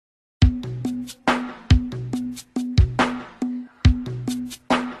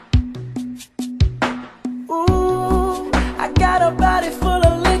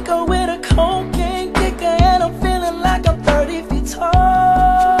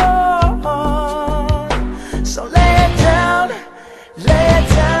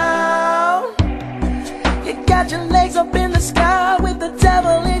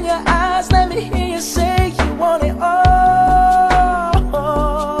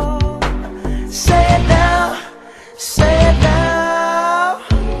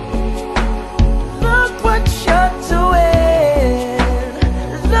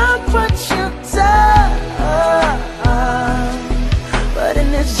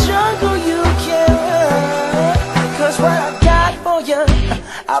jungle you can run. Cause what I got for you,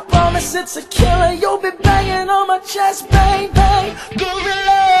 I promise it's a killer. You'll be banging on my chest, bang, bang, gorilla.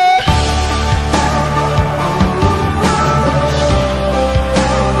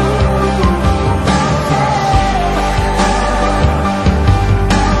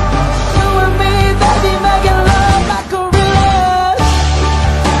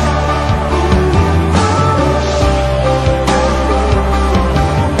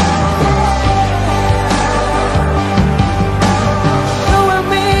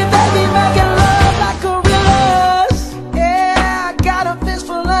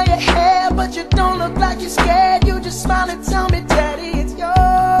 Smile and tell me, Daddy, it's yours.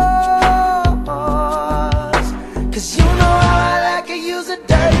 Cause you know how I like to use a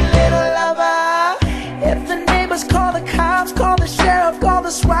dirty little lover. If the neighbors call the cops, call the sheriff, call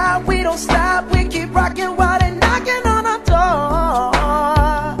the SWAT, we don't stop, we keep rocking while they're knocking on our door.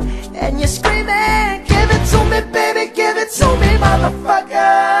 And you're screaming, give it to me, baby, give it to me,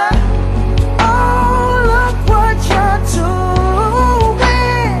 motherfucker. Oh, look what you're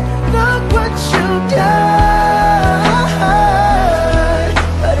doing, look what you've done.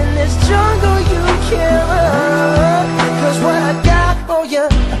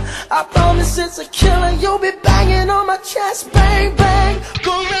 I promise it's a killer. You'll be banging on my chest, bang, bang,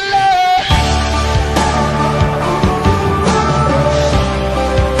 gorilla.